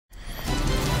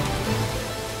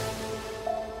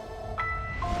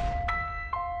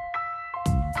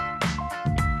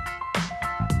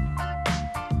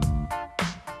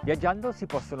Viaggiando si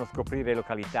possono scoprire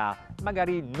località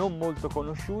magari non molto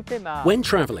conosciute, ma When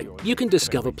travelling, you can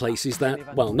discover places that,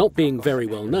 while not being very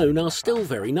well known, are still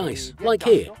very nice. Like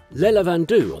here, Le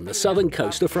Vendoux on the southern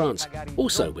coast of France.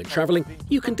 Also, when travelling,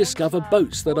 you can discover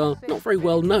boats that are not very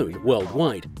well known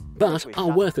worldwide, but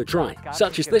are worth a try,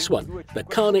 such as this one, the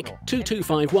Karnic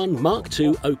 2251 Mark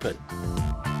II Open.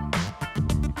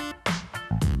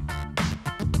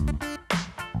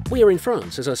 We are in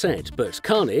France, as I said, but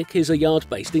Karnic is a yard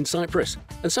based in Cyprus,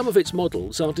 and some of its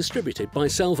models are distributed by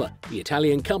Selva, the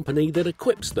Italian company that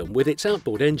equips them with its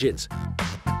outboard engines.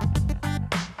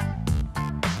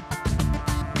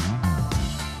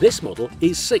 This model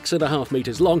is 6.5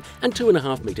 metres long and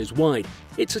 2.5 metres wide.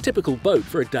 It's a typical boat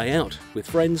for a day out, with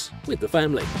friends, with the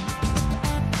family.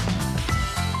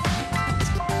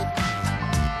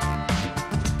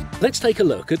 Let's take a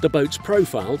look at the boat's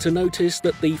profile to notice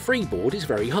that the freeboard is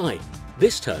very high.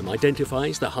 This term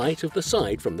identifies the height of the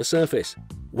side from the surface.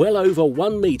 Well over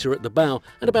 1 metre at the bow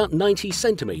and about 90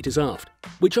 centimetres aft,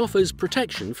 which offers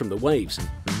protection from the waves.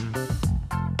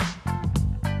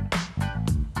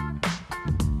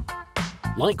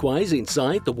 Likewise,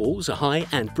 inside, the walls are high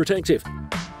and protective.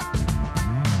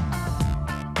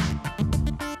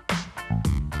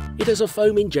 It has a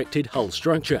foam-injected hull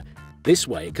structure. This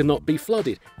way it cannot be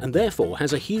flooded and therefore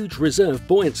has a huge reserve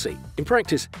buoyancy. In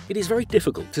practice, it is very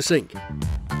difficult to sink.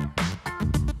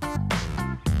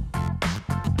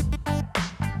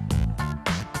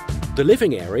 The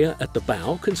living area at the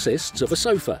bow consists of a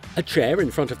sofa, a chair in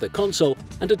front of the console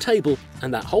and a table,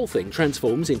 and that whole thing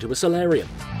transforms into a solarium.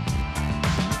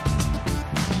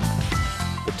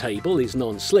 The table is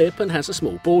non-slip and has a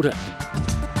small border.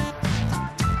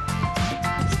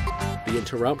 The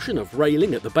interruption of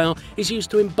railing at the bow is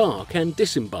used to embark and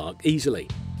disembark easily.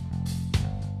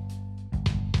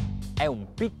 è un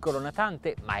piccolo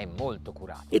natante, ma è molto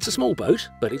curato. It's a small boat,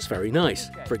 but it's very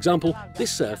nice. For example, this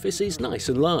surface is nice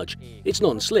and large. It's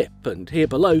non-slip, and here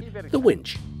below, the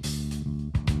winch.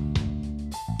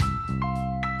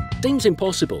 Seems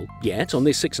impossible, yet on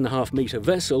this 6.5 metre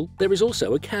vessel, there is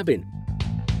also a cabin.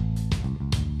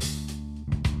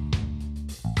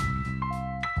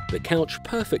 The couch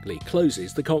perfectly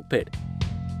closes the cockpit.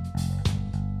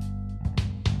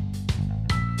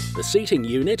 The seating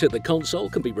unit at the console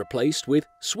can be replaced with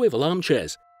swivel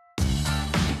armchairs.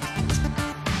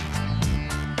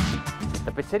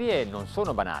 Tappezzerie non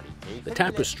sono banali. The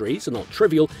tapestries are not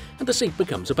trivial, and the seat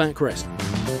becomes a backrest.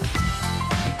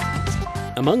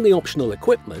 Among the optional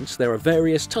equipment, there are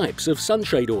various types of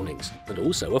sunshade awnings, and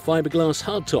also a fiberglass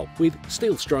hardtop with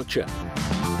steel structure.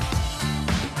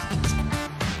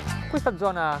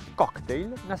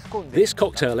 This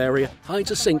cocktail area hides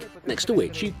a sink next to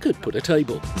which you could put a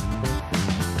table.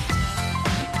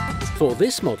 For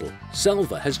this model,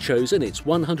 Selva has chosen its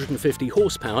 150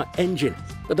 horsepower engine,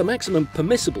 but the maximum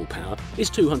permissible power is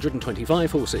 225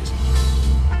 horses.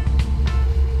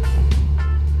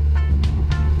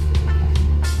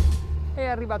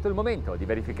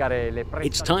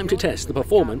 It's time to test the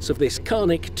performance of this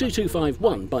Karnic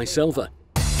 2251 by Selva.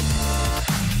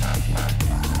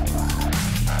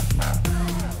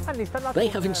 They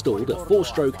have installed a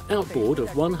 4-stroke outboard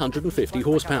of 150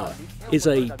 horsepower. It's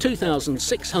a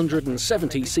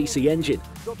 2,670cc engine,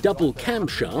 double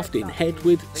camshaft in head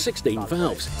with 16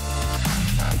 valves.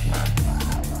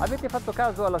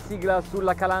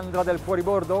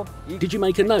 Did you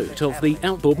make a note of the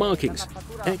outboard markings?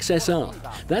 XSR.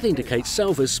 That indicates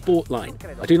Selva's sport line.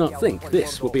 I do not think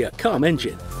this will be a calm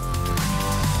engine.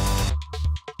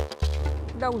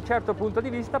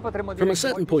 From a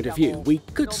certain point of view, we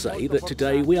could say that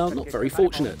today we are not very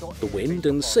fortunate. The wind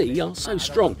and sea are so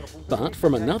strong. But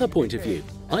from another point of view,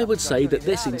 I would say that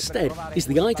this instead is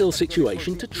the ideal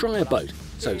situation to try a boat.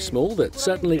 So small that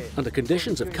certainly under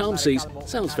conditions of calm seas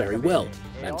sounds very well.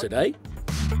 And today?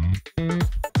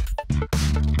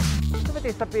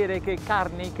 Dovete sapere che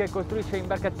Karnic costruisce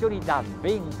imbarcazioni da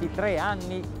 23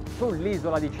 anni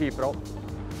sull'isola di Cipro.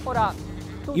 Ora,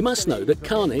 you must know that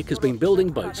Karnic has been building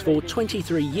boats for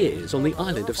 23 years on the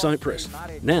island of Cyprus.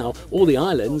 Now, all the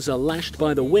islands are lashed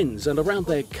by the winds, and around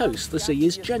their coast the sea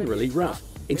is generally rough.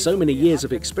 In so many years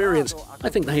of experience, I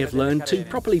think they have learned to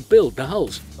properly build the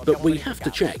hulls. But we have to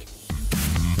check.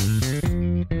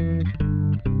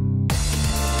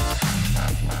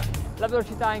 La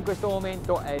velocità in questo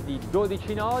momento è di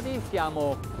 12 nodi,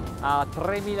 siamo a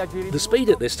 3000 giri. The speed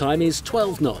at this time is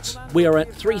 12 knots. We are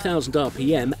at 3000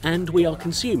 RPM and we are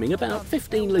consuming about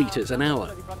 15 litres an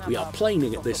hour. We are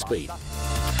planing at this speed.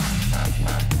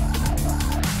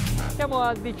 Siamo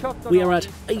a 18 We are at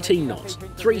 18 knots,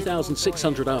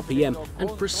 3,600 RPM,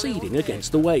 and proceeding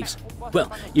against the waves.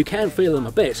 Well, you can feel them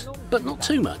a bit, but not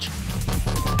too much.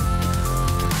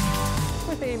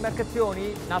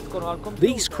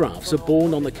 These crafts are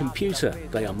born on the computer.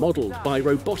 They are modelled by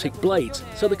robotic blades,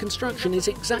 so the construction is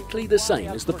exactly the same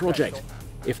as the project.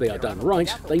 If they are done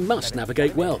right, they must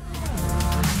navigate well.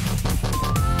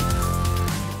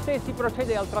 Se si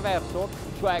procede al traverso,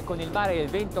 cioè con il mare e il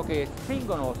vento che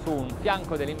spingono su un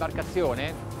fianco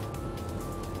dell'imbarcazione,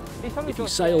 if you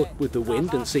sail with the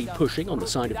wind and sea pushing on the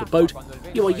side of the boat,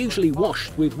 you are usually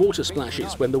washed with water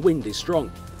splashes when the wind is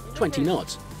strong, 20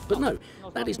 knots. But no,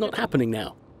 that is not happening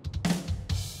now.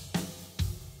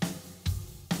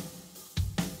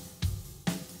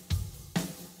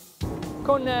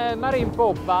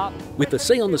 With the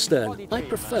sea on the stern, I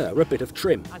prefer a bit of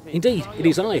trim. Indeed, it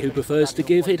is I who prefers to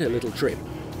give it a little trim.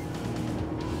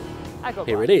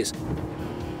 Here it is.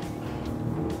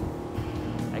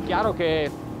 È chiaro che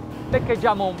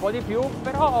beccheggiamo un po' di più,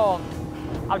 però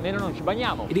almeno non ci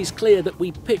bagniamo. It is clear that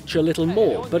we pitch a little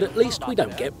more, but at least we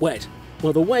don't get wet.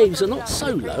 Well, the waves are not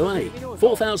so low, eh?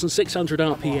 4,600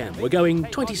 RPM. We're going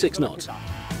 26 knots.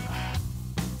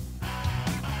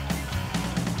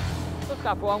 Lo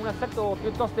scafo ha un assetto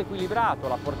piuttosto equilibrato,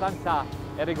 la portanza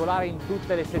è regolare in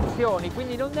tutte le sezioni,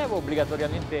 quindi non devo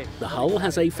obbligatoriamente... The hull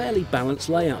has a fairly balanced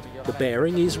layout. The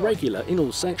bearing is regular in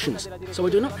all sections, so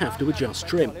I do not have to adjust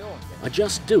trim. I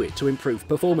just do it to improve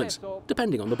performance,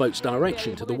 depending on the boat's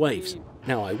direction to the waves.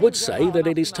 Now, I would say that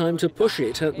it is time to push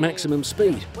it at maximum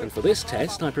speed, and for this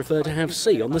test I prefer to have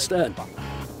sea on the stern.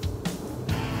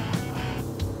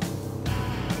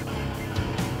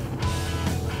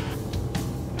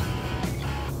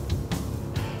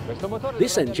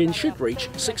 This engine should reach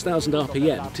 6,000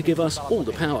 RPM to give us all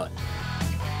the power.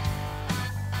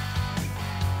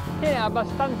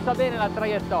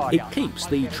 It keeps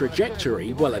the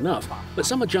trajectory well enough, but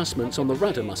some adjustments on the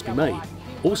rudder must be made.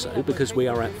 Also because we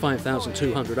are at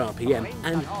 5,200 RPM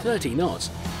and 30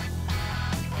 knots.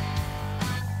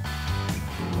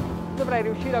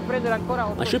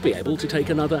 I should be able to take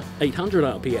another 800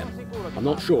 RPM. I'm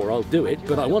not sure I'll do it,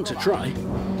 but I want to try.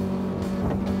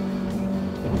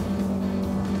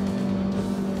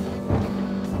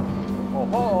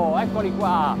 Oh, eccoli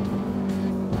qua!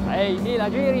 6.000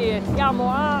 giri e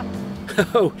siamo a...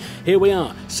 Oh, here we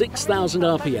are, 6,000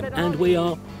 RPM, and we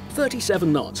are 37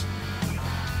 knots.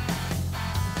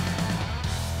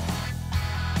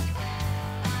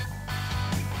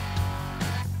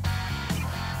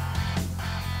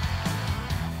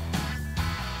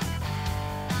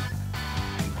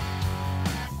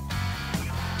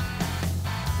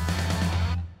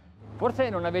 Forse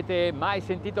non avete mai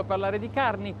sentito parlare di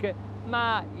Karnic,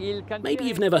 ma il Maybe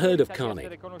you've never heard of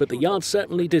Karnic, but the yard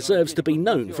certainly deserves to be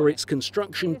known for its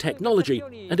construction technology,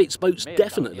 and its boats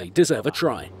definitely deserve a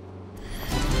try.